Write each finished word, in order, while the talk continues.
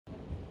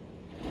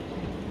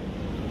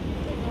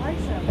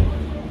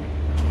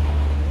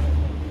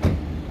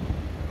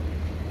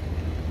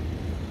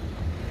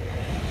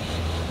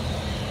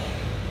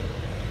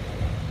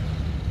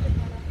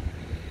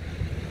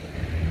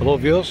Hello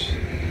viewers,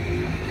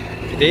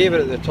 today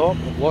we're at the top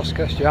of Los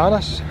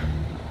Cristianos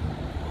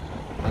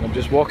and I'm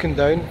just walking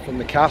down from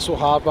the Castle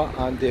Harbour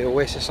and the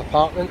Oasis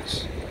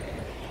apartments.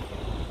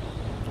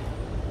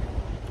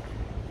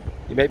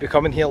 You might be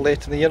coming here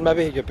later in the year,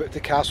 maybe you're booked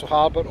to Castle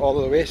Harbour or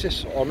the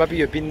Oasis, or maybe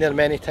you've been there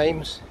many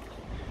times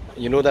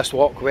and you know this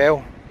walk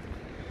well.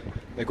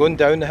 Now going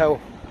down the hill,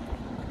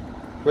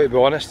 well, to be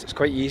honest, it's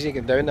quite easy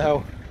going down the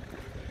hill.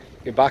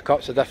 Going back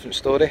up's a different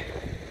story.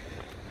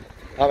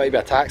 That might be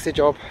a taxi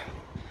job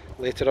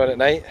later on at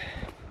night.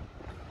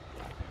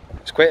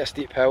 It's quite a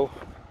steep hill,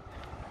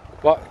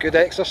 but good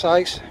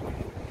exercise.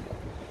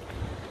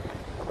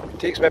 It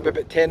takes maybe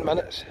about 10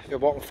 minutes if you're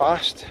walking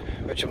fast,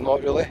 which I'm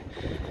not really,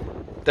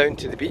 down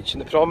to the beach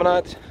and the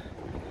promenade.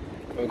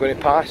 We're going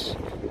to pass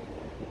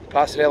the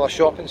Passerella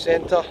shopping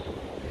centre,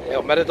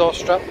 the Mirador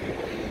strip.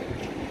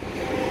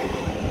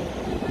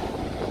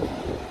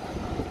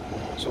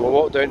 So we'll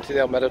walk down to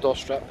the Mirador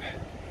strip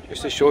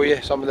just to show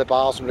you some of the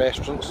bars and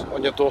restaurants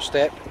on your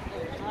doorstep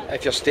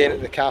if you're staying at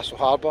the Castle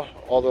Harbour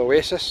or the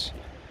Oasis.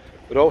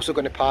 We're also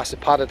going to pass the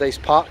Paradise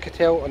Park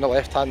Hotel on the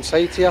left hand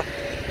side here,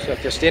 so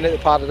if you're staying at the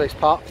Paradise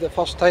Park for the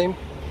first time,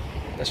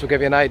 this will give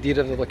you an idea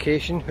of the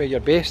location where you're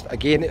based.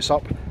 Again, it's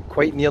up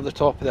quite near the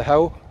top of the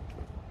hill.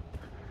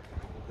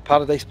 The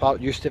Paradise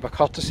Park used to have a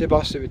courtesy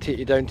bus that would take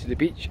you down to the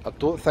beach. I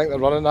don't think they're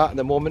running that at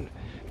the moment,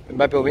 but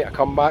maybe we'll make a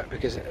comeback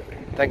because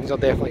things are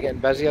definitely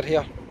getting busier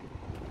here.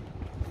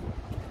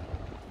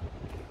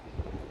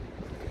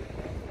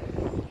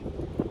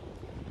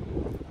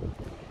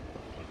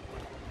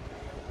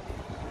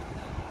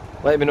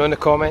 Let me know in the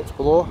comments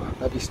below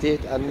if you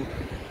stayed in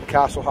the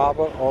Castle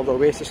Harbour or the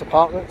Oasis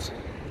apartments.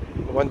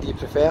 What one do you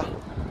prefer?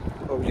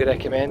 What would you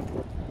recommend?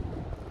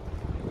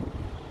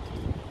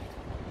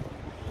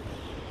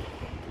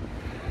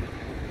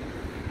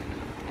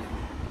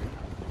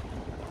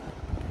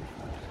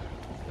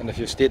 And if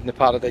you've stayed in the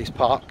Paradise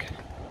Park,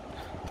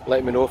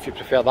 let me know if you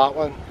prefer that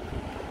one.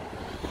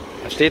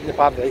 I've stayed in the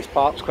Paradise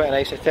Park, it's quite a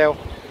nice hotel.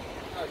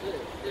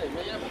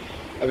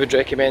 I would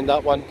recommend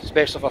that one,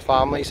 especially for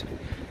families.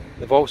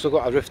 They've also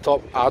got a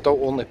rooftop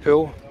adult only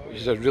pool, which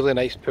is a really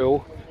nice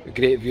pool with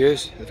great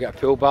views. They've got a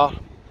pool bar,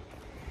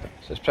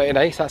 so it's pretty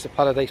nice. That's the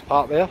Paradise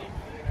Park there.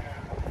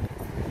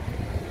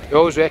 You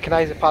always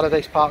recognise the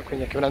Paradise Park when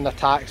you're coming in the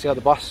taxi or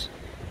the bus,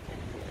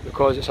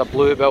 because it's a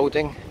blue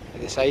building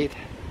at the side.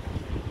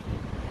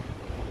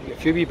 You've got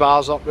a few wee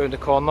bars up round the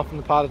corner from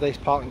the Paradise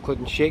Park,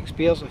 including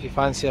Shakespeare's if you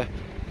fancy a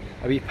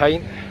wee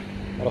pint,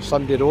 or a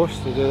Sunday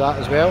roast, they do that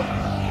as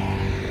well.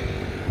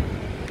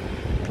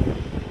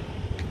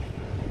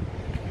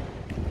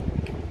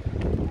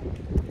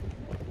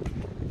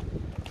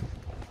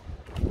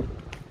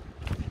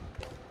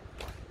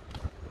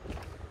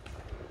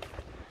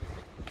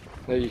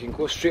 Now you can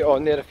go straight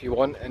on there if you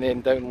want, and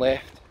then down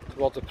left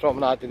towards the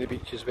promenade and the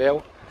beach as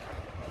well.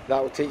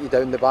 That will take you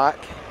down the back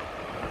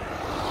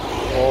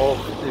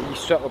of the wee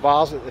strip of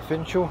bars at the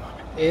Funchal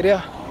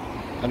area,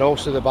 and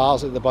also the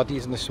bars at the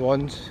Buddies and the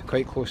Swans,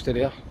 quite close to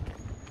there.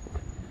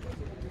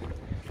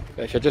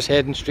 But if you're just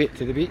heading straight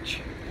to the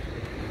beach,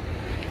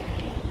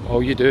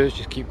 all you do is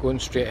just keep going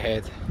straight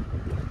ahead.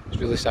 It's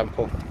really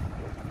simple.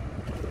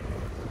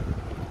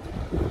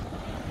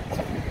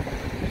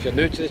 If you're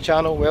new to the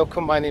channel,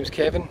 welcome, my name's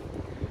Kevin.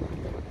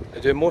 I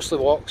do mostly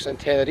walks in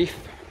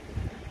Tenerife.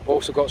 I've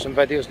also got some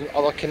videos in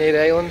other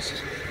Canary Islands,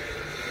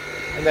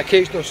 and the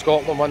occasional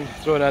Scotland one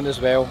thrown in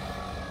as well.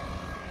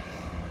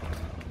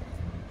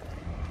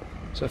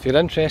 So if you're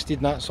interested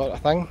in that sort of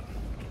thing,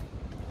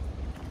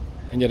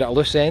 and you're at a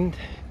loose end,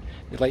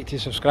 you'd like to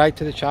subscribe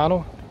to the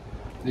channel,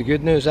 the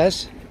good news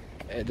is,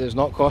 it does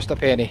not cost a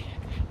penny.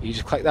 You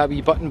just click that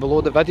wee button below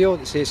the video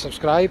that says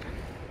subscribe,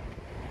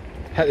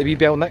 hit the wee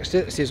bell next to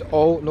it that says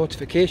all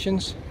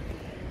notifications,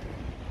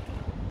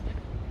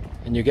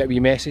 and you get a wee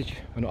message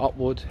when I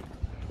upload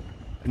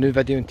a new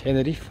video in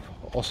Tenerife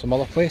or some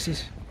other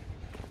places.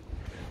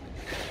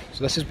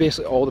 So this is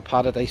basically all the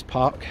Paradise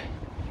Park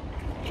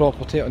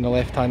property on the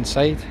left hand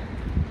side.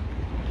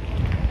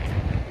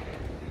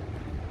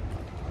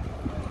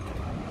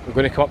 We're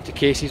going to come up to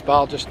Casey's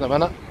bar just in a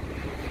minute.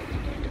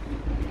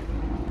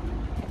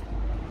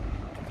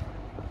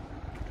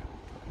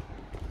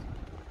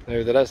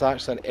 Now there is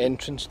actually an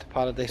entrance to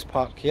Paradise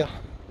Park here,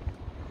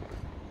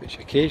 which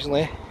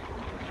occasionally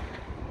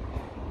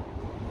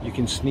you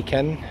can sneak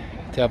in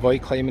to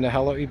avoid climbing the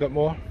hill a wee bit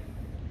more.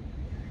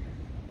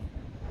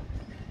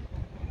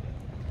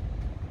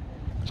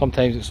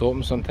 Sometimes it's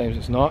open, sometimes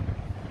it's not.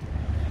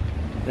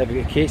 Then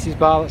we've got Casey's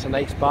bar, that's a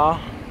nice bar.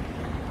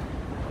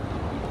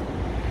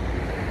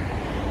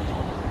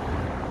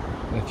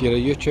 And if you're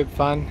a YouTube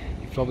fan,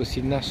 you've probably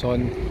seen this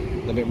on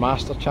the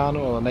McMaster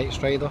channel or the Night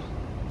Strider.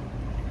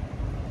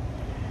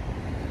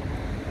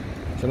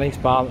 It's a nice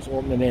bar that's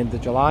opening the end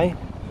of July.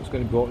 It's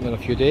going to be open in a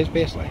few days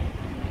basically.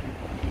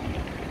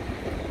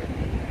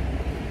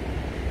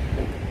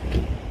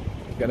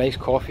 We've got a nice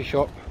coffee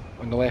shop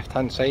on the left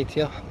hand side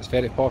here, it's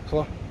very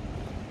popular.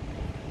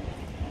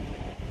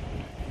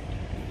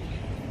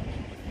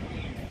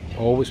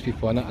 Always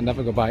people in it, I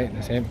never go by it and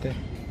it's empty.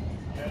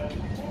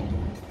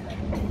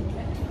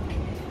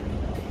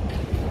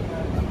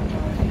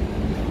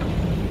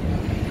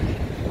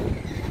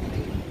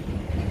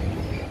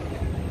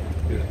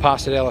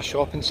 Passerella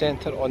shopping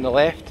centre on the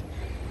left.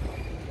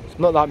 There's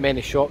not that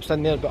many shops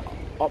in there, but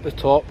up the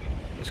top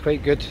it's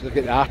quite good. They've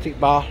got the Attic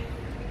Bar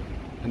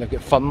and they've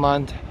got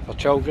Funland for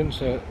children,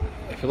 so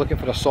if you're looking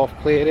for a soft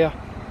play area,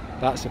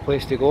 that's the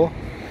place to go.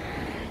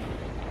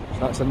 So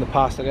that's in the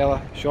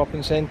Passerella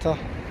shopping centre.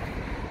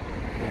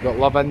 We've got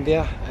Love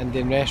India,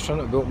 Indian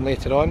restaurant, it'll be open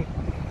later on.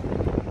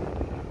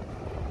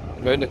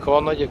 Round the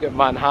corner you've got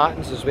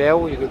Manhattan's as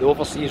well, you've got the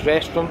Overseas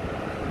restaurant.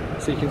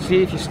 So you can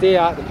see if you stay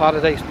at the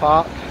Paradise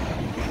Park,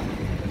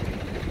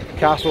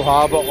 Castle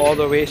Harbour or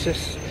the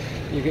Oasis,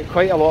 you get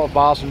quite a lot of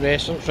bars and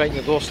restaurants right on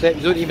your doorstep.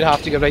 You don't even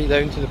have to go right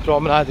down to the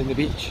promenade and the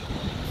beach.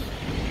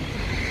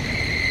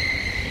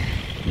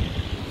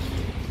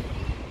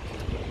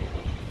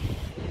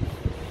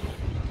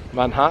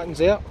 Manhattan's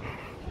there.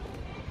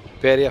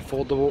 Very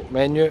affordable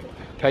menu,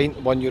 pint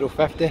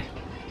 €1.50.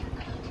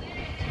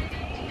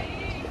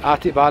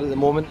 Attic Bar at the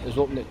moment is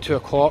open at 2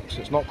 o'clock,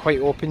 so it's not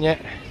quite open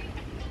yet.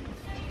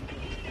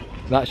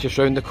 That's just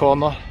round the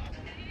corner.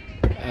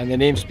 And the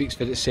name speaks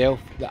for itself,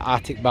 the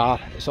Attic Bar.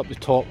 It's up the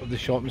top of the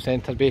shopping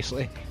centre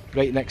basically,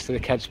 right next to the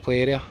kids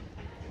play area.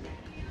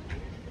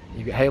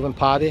 You've got Highland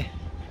Paddy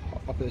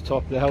up at the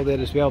top of the hill there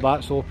as well,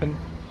 that's open.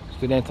 It's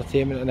doing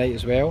entertainment at night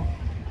as well.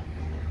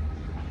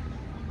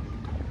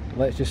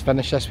 Let's just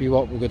finish this wee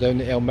walk, we'll go down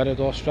the El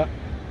Mirador strip.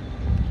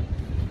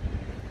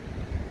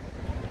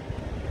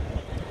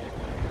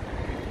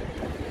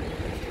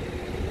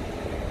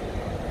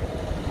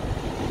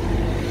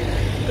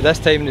 At this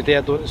time of the day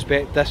I don't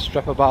expect this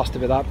strip of bars to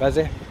be that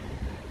busy. It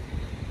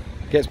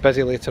gets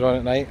busy later on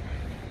at night.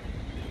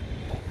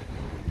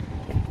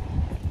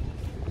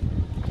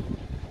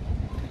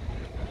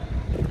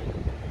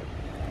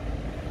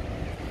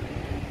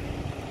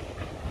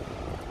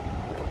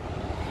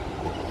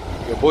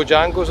 Your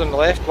Bojangles on the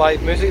left,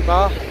 live music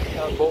bar,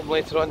 that'll be open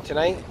later on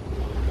tonight.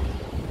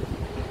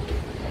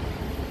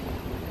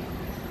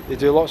 They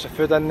do lots of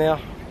food in there.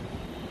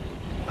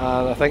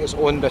 And I think it's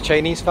owned by a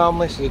Chinese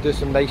family, so they do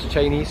some nice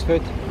Chinese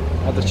food.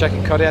 I had the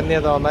chicken curry in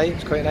there the other night,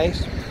 it's quite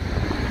nice.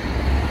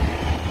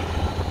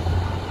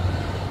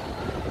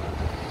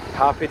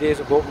 Happy Days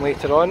will be open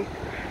later on.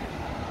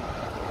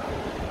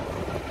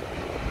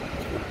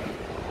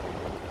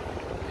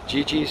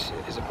 Gigi's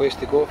is the place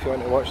to go if you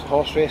want to watch the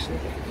horse racing.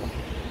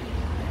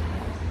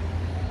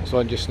 It's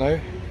on just now,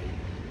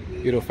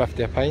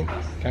 €1.50 a pint,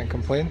 can't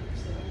complain.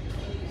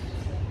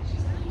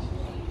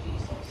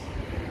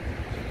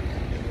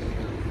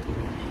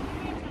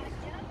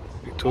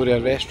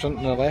 Victoria restaurant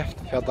on the left,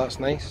 I've heard that's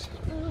nice.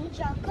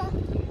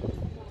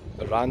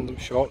 A random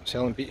shop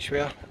selling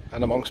beachwear,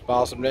 and amongst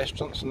bars and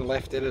restaurants on the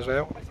left there as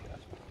well.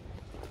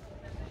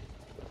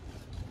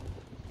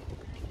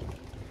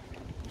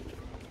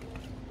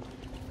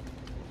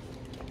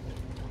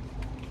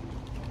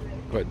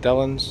 Got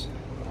Dylan's,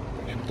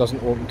 which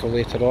doesn't open till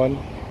later on.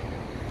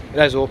 It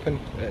is open,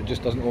 but it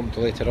just doesn't open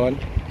till later on.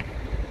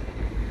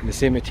 And the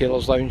same with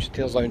Taylor's Lounge.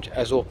 Taylor's Lounge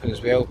is open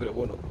as well, but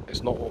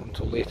it's not open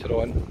till later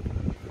on.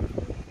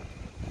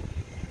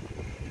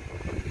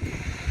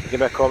 Give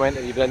me a comment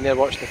if you've been in there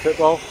watching the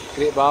football.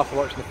 Great bar for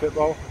watching the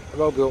football. It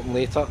will be open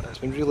later. It's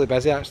been really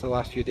busy actually the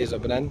last few days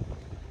I've been in.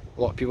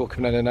 A lot of people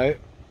coming in and out.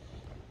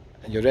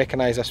 And you'll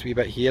recognise this wee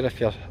bit here if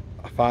you're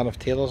a fan of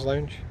Taylor's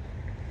Lounge.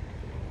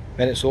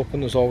 When it's open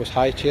there's always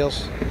high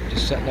chairs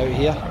just sitting out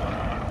here.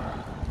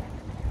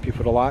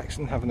 People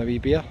relaxing, having a wee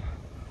beer.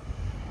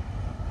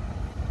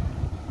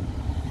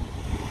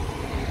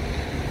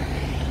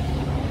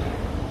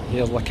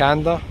 Here's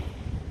Lacanda,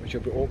 which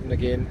will be open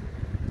again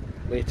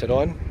later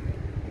on.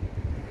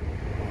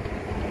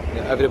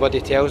 Now, everybody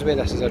tells me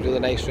this is a really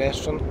nice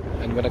restaurant,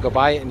 and when I go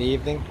by it in the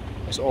evening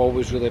it's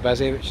always really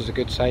busy, which is a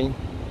good sign.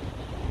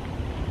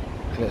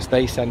 And it's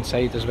nice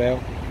inside as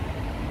well.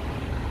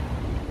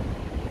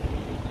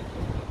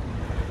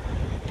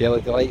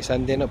 Deli Delights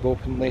Indian will be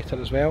open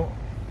later as well.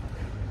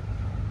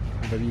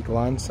 Have a wee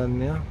glance in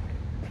there.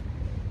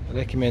 I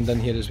recommend in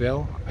here as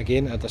well.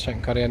 Again, I had a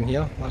chicken curry in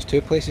here. That's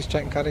 2 places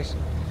chicken curries.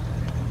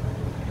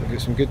 They've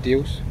got some good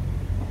deals.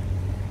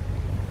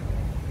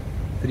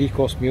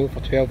 3-course meal for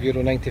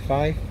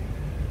 €12.95.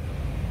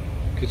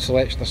 Good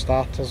selection of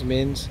starters,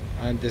 mains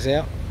and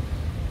dessert.